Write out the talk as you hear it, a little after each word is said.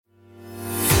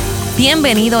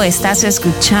Bienvenido, estás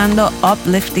escuchando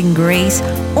Uplifting Grace,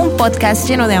 un podcast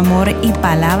lleno de amor y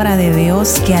palabra de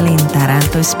Dios que alentará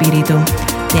tu espíritu.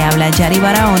 Te habla Yari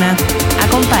Barahona,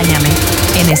 acompáñame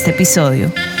en este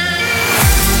episodio.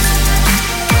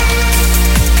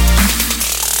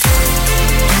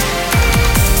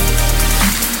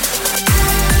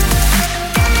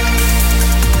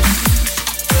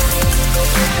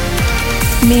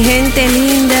 Mi gente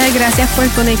linda, gracias por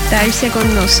conectarse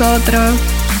con nosotros.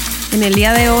 En el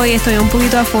día de hoy estoy un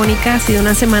poquito afónica, ha sido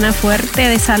una semana fuerte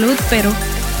de salud, pero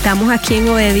estamos aquí en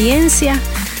obediencia,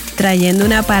 trayendo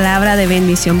una palabra de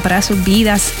bendición para sus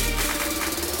vidas.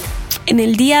 En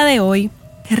el día de hoy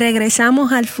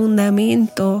regresamos al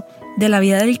fundamento de la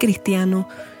vida del cristiano.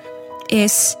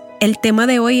 El tema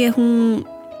de hoy es un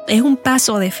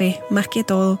paso de fe, más que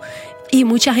todo. Y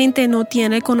mucha gente no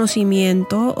tiene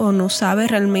conocimiento o no sabe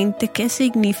realmente qué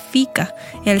significa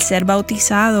el ser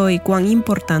bautizado y cuán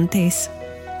importante es.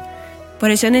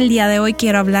 Por eso en el día de hoy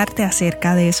quiero hablarte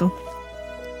acerca de eso.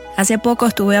 Hace poco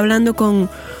estuve hablando con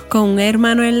un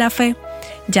hermano en la fe,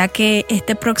 ya que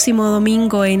este próximo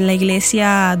domingo en la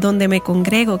iglesia donde me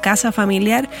congrego, casa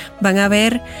familiar, van a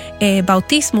haber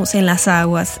bautismos en las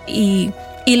aguas. Y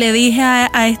le dije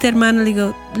a este hermano, le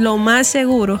digo, lo más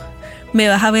seguro me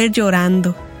vas a ver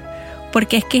llorando,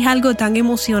 porque es que es algo tan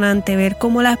emocionante ver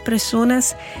cómo las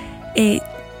personas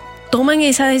toman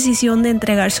esa decisión de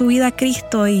entregar su vida a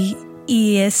Cristo y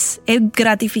es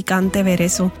gratificante ver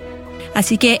eso.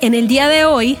 Así que en el día de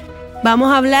hoy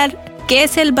vamos a hablar qué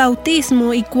es el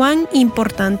bautismo y cuán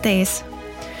importante es.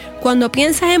 Cuando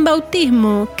piensas en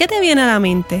bautismo, ¿qué te viene a la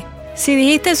mente? Si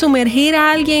dijiste sumergir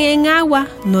a alguien en agua,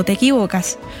 no te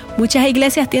equivocas. Muchas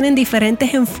iglesias tienen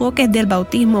diferentes enfoques del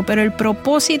bautismo, pero el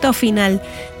propósito final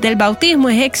del bautismo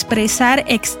es expresar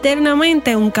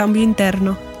externamente un cambio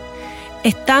interno.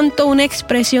 Es tanto una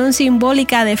expresión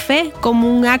simbólica de fe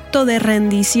como un acto de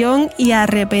rendición y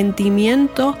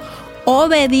arrepentimiento,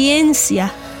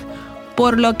 obediencia,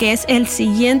 por lo que es el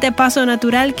siguiente paso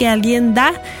natural que alguien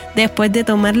da después de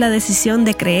tomar la decisión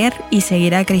de creer y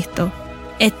seguir a Cristo.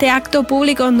 Este acto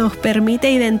público nos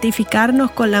permite identificarnos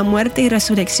con la muerte y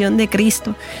resurrección de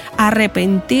Cristo,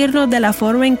 arrepentirnos de la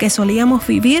forma en que solíamos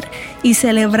vivir y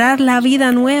celebrar la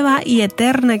vida nueva y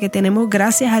eterna que tenemos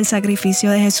gracias al sacrificio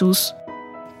de Jesús.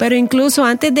 Pero incluso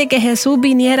antes de que Jesús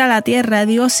viniera a la tierra,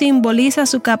 Dios simboliza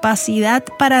su capacidad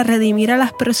para redimir a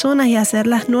las personas y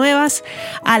hacerlas nuevas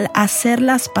al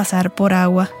hacerlas pasar por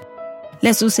agua.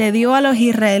 Le sucedió a los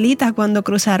israelitas cuando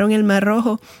cruzaron el Mar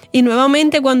Rojo y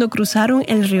nuevamente cuando cruzaron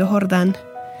el río Jordán.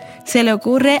 Se le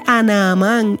ocurre a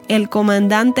Naamán, el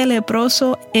comandante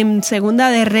leproso en Segunda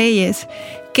de Reyes,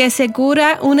 que se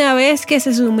cura una vez que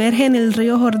se sumerge en el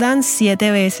río Jordán 7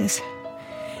 veces.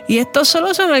 Y estos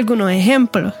solo son algunos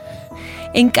ejemplos.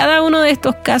 En cada uno de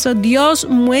estos casos, Dios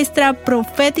muestra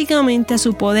proféticamente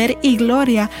su poder y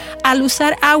gloria al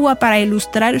usar agua para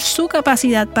ilustrar su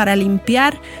capacidad para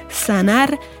limpiar,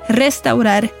 sanar,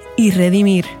 restaurar y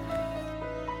redimir.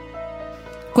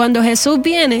 Cuando Jesús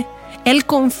viene, Él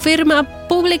confirma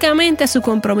públicamente su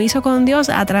compromiso con Dios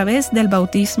a través del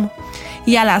bautismo.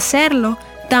 Y al hacerlo,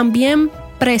 también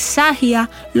presagia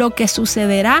lo que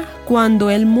sucederá cuando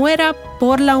Él muera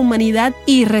por la humanidad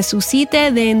y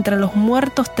resucite de entre los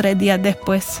muertos 3 días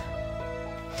después.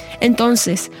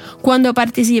 Entonces, cuando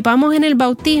participamos en el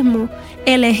bautismo,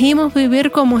 elegimos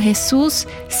vivir como Jesús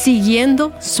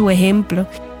siguiendo su ejemplo.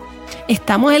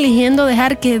 Estamos eligiendo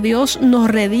dejar que Dios nos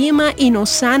redima y nos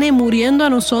sane muriendo a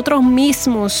nosotros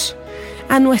mismos,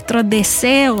 a nuestros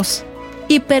deseos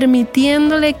y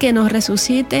permitiéndole que nos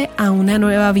resucite a una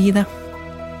nueva vida.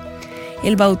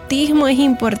 El bautismo es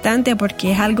importante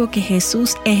porque es algo que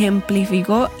Jesús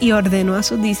ejemplificó y ordenó a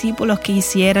sus discípulos que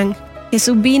hicieran.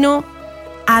 Jesús vino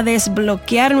a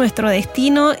desbloquear nuestro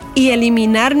destino y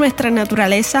eliminar nuestra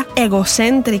naturaleza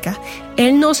egocéntrica.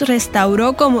 Él nos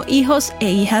restauró como hijos e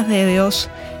hijas de Dios.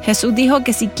 Jesús dijo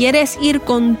que si quieres ir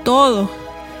con todo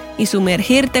y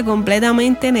sumergirte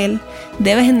completamente en Él,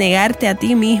 debes negarte a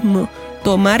ti mismo,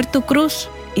 tomar tu cruz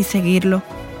y seguirlo.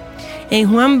 En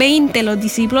Juan 20, los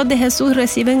discípulos de Jesús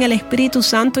reciben el Espíritu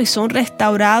Santo y son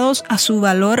restaurados a su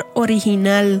valor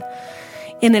original.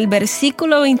 En el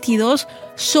versículo 22,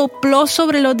 sopló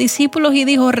sobre los discípulos y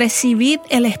dijo, recibid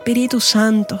el Espíritu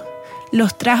Santo.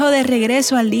 Los trajo de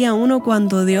regreso al día 1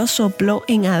 cuando Dios sopló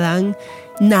en Adán.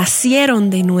 Nacieron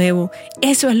de nuevo.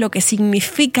 Eso es lo que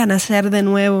significa nacer de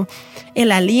nuevo.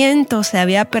 El aliento se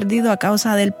había perdido a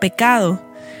causa del pecado,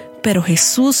 pero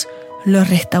Jesús lo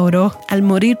restauró al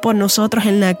morir por nosotros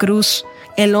en la cruz,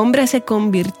 el hombre se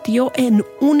convirtió en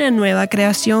una nueva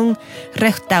creación,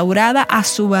 restaurada a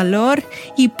su valor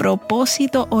y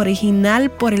propósito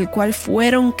original por el cual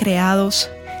fueron creados,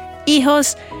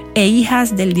 hijos e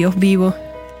hijas del Dios vivo.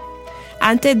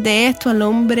 Antes de esto, el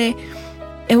hombre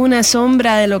es una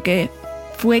sombra de lo que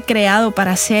fue creado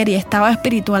para ser y estaba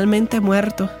espiritualmente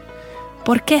muerto.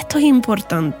 ¿Por qué esto es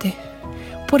importante?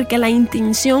 Porque la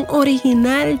intención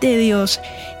original de Dios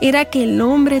era que el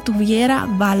hombre tuviera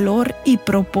valor y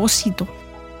propósito.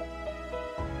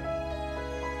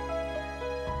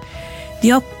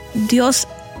 Dios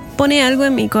pone algo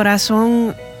en mi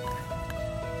corazón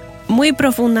muy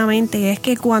profundamente, y es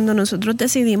que cuando nosotros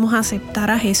decidimos aceptar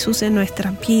a Jesús en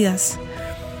nuestras vidas,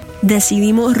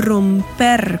 decidimos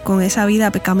romper con esa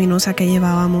vida pecaminosa que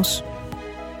llevábamos.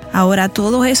 Ahora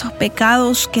todos esos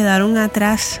pecados quedaron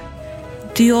atrás.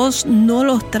 Dios no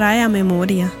los trae a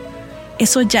memoria.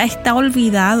 Eso ya está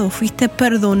olvidado. Fuiste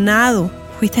perdonado,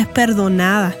 fuiste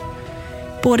perdonada.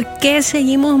 ¿Por qué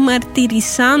seguimos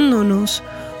martirizándonos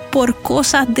por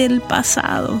cosas del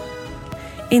pasado?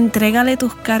 Entrégale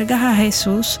tus cargas a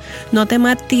Jesús. No te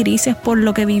martirices por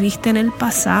lo que viviste en el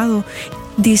pasado.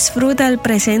 Disfruta el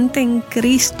presente en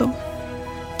Cristo.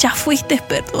 Ya fuiste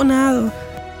perdonado.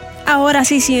 Ahora,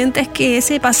 si sientes que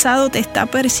ese pasado te está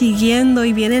persiguiendo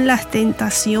y vienen las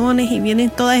tentaciones y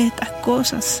vienen todas estas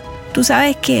cosas, tú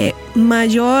sabes que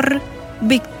mayor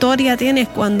victoria tienes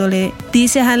cuando le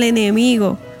dices al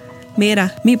enemigo: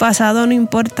 mira, mi pasado no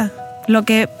importa. Lo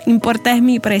que importa es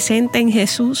mi presente en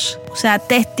Jesús. O sea,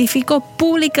 testifico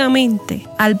públicamente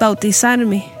al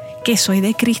bautizarme que soy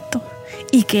de Cristo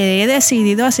y que he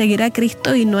decidido a seguir a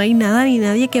Cristo, y no hay nada ni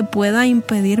nadie que pueda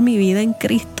impedir mi vida en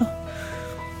Cristo.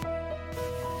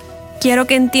 Quiero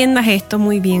que entiendas esto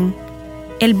muy bien.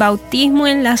 El bautismo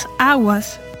en las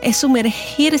aguas es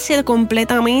sumergirse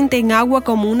completamente en agua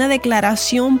como una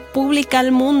declaración pública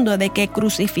al mundo de que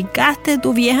crucificaste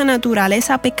tu vieja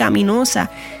naturaleza pecaminosa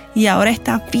y ahora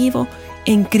estás vivo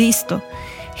en Cristo.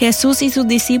 Jesús y sus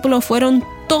discípulos fueron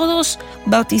todos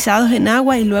bautizados en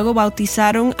agua y luego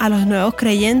bautizaron a los nuevos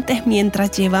creyentes mientras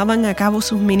llevaban a cabo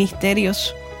sus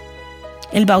ministerios.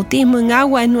 El bautismo en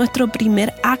agua es nuestro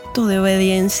primer acto de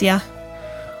obediencia.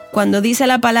 Cuando dice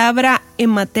la palabra en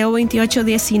Mateo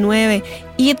 28:19,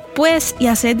 id pues y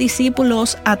haced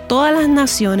discípulos a todas las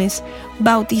naciones,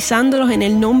 bautizándolos en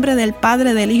el nombre del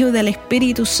Padre, del Hijo y del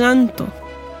Espíritu Santo.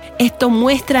 Esto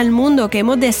muestra al mundo que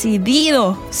hemos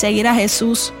decidido seguir a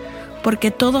Jesús,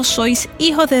 porque todos sois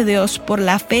hijos de Dios por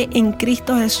la fe en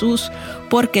Cristo Jesús,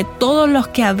 porque todos los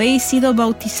que habéis sido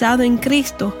bautizados en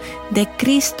Cristo, de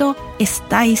Cristo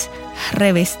estáis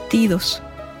revestidos.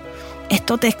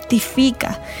 Esto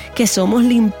testifica que somos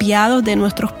limpiados de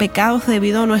nuestros pecados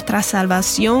debido a nuestra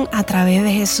salvación a través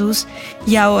de Jesús.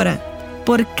 Y ahora,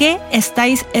 ¿por qué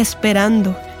estáis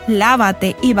esperando?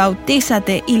 Lávate y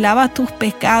bautízate y lava tus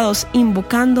pecados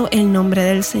invocando el nombre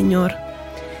del Señor.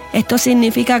 Esto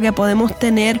significa que podemos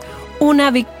tener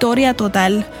una victoria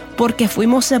total porque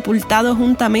fuimos sepultados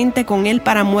juntamente con Él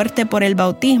para muerte por el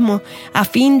bautismo, a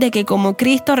fin de que como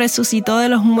Cristo resucitó de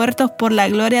los muertos por la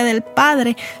gloria del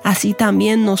Padre, así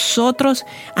también nosotros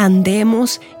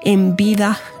andemos en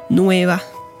vida nueva.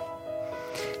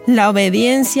 La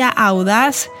obediencia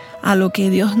audaz a lo que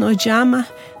Dios nos llama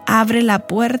abre la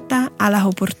puerta a las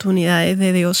oportunidades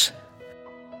de Dios.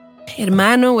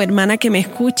 Hermano o hermana que me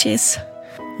escuches,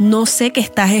 no sé qué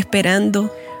estás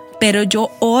esperando, pero yo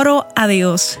oro a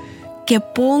Dios que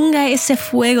ponga ese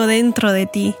fuego dentro de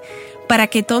ti para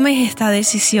que tomes esta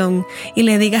decisión y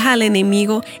le digas al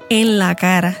enemigo en la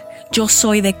cara: yo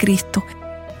soy de Cristo.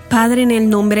 Padre, en el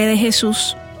nombre de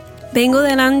Jesús, vengo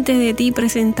delante de ti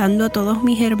presentando a todos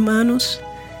mis hermanos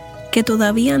que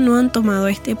todavía no han tomado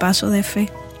este paso de fe.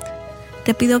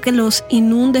 Te pido que los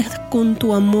inundes con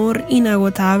tu amor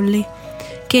inagotable,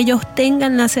 que ellos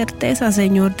tengan la certeza,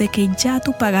 Señor, de que ya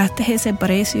tú pagaste ese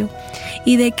precio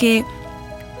y de que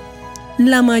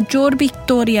la mayor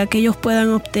victoria que ellos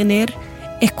puedan obtener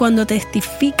es cuando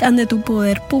testifican de tu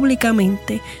poder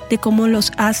públicamente, de cómo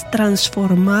los has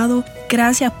transformado.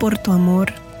 Gracias por tu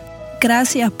amor,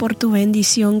 gracias por tu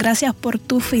bendición, gracias por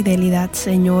tu fidelidad,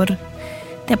 Señor.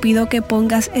 Te pido que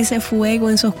pongas ese fuego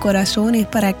en sus corazones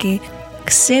para que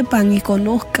sepan y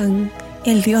conozcan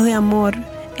el Dios de amor,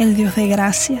 el Dios de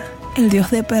gracia, el Dios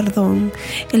de perdón,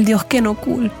 el Dios que no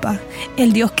culpa,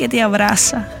 el Dios que te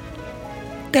abraza.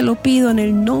 Te lo pido en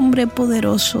el nombre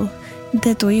poderoso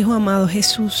de tu Hijo amado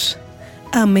Jesús.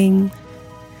 Amén.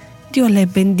 Dios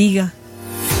les bendiga.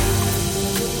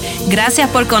 Gracias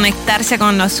por conectarse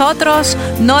con nosotros.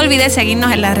 No olvides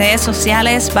seguirnos en las redes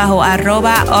sociales bajo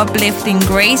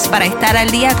 @upliftinggrace para estar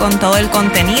al día con todo el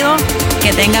contenido.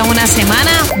 Que tengan una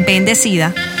semana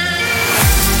bendecida.